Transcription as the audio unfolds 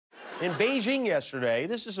In Beijing yesterday,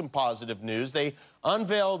 this is some positive news. They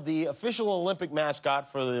unveiled the official Olympic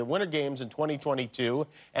mascot for the Winter Games in 2022,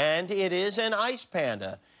 and it is an ice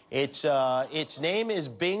panda. Its name is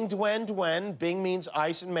Bing Dwen Dwen. Bing means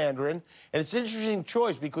ice in Mandarin. And it's an interesting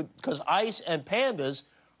choice because ice and pandas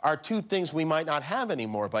are two things we might not have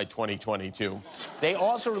anymore by 2022. They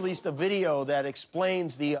also released a video that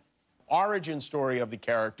explains the origin story of the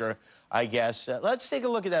character, I guess. Let's take a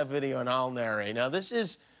look at that video, and I'll narrate. Now, this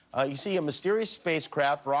is, you see a mysterious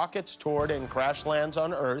spacecraft rockets toward and crash lands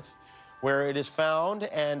on Earth, where it is found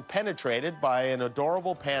and penetrated by an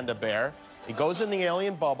adorable panda bear. He goes in the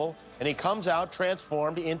alien bubble, and he comes out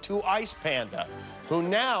transformed into Ice Panda, who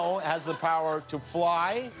now has the power to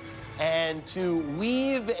fly and to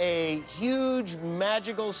weave a huge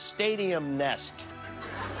magical stadium nest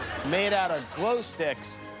made out of glow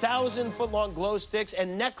sticks, 1,000-foot-long glow sticks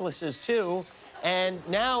and necklaces, too. And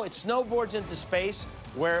now it snowboards into space,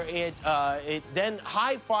 where it then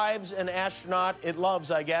high-fives an astronaut it loves,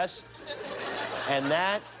 I guess. And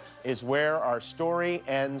that is where our story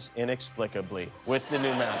ends inexplicably with the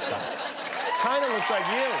new mascot. Kind of looks like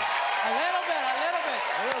you. A little bit.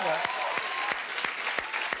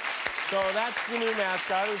 So that's the new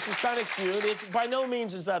mascot, which is kind of cute. It's by no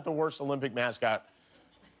means is that the worst Olympic mascot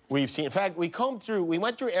we've seen. In fact, we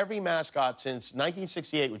went through every mascot since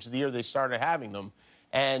 1968, which is the year they started having them.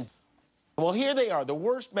 And, well, here they are, the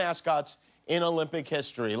worst mascots in Olympic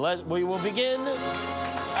history. We will begin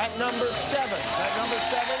at number 7. At number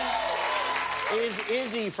 7 is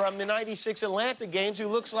Izzy from the '96 Atlanta Games, who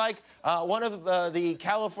looks like one of the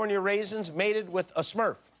California raisins mated with a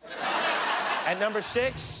Smurf. At number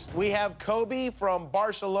 6, we have Kobe from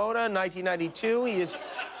Barcelona, 1992. He is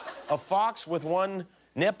a fox with one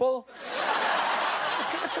nipple,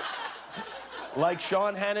 like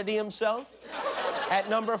Sean Hannity himself. At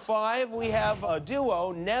number 5, we have a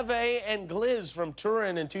duo, Neve and Gliz from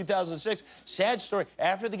Turin in 2006. Sad story.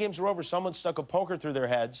 After the games were over, someone stuck a poker through their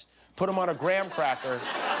heads, put them on a graham cracker,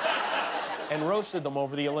 and roasted them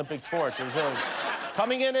over the Olympic torch. It was really...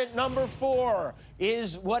 Coming in at number 4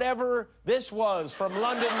 is whatever this was from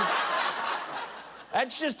London.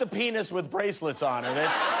 That's just a penis with bracelets on it.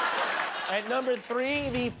 At number 3,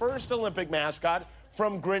 the first Olympic mascot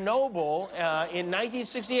from Grenoble in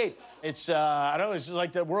 1968. It's, I don't know, it's just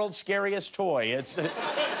like the world's scariest toy. It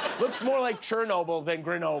looks more like Chernobyl than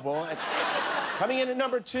Grenoble. Coming in at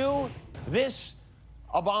number 2, this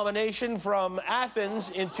abomination from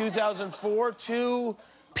Athens in 2004. 2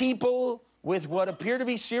 people with what appear to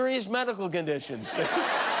be serious medical conditions.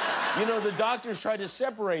 You know, the doctors tried to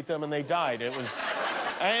separate them and they died. It was...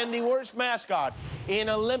 And the worst mascot in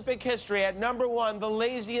Olympic history at number 1, the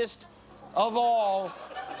laziest of all,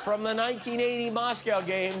 from the 1980 Moscow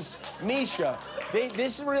Games, Misha.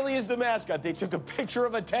 This really is the mascot. They took a picture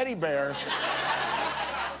of a teddy bear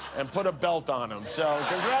and put a belt on him. So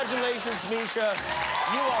congratulations, Misha.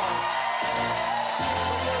 You are the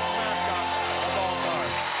worst mascot of all time.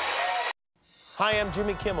 Hi, I'm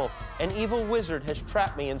Jimmy Kimmel. An evil wizard has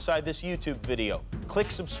trapped me inside this YouTube video.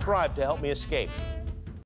 Click subscribe to help me escape.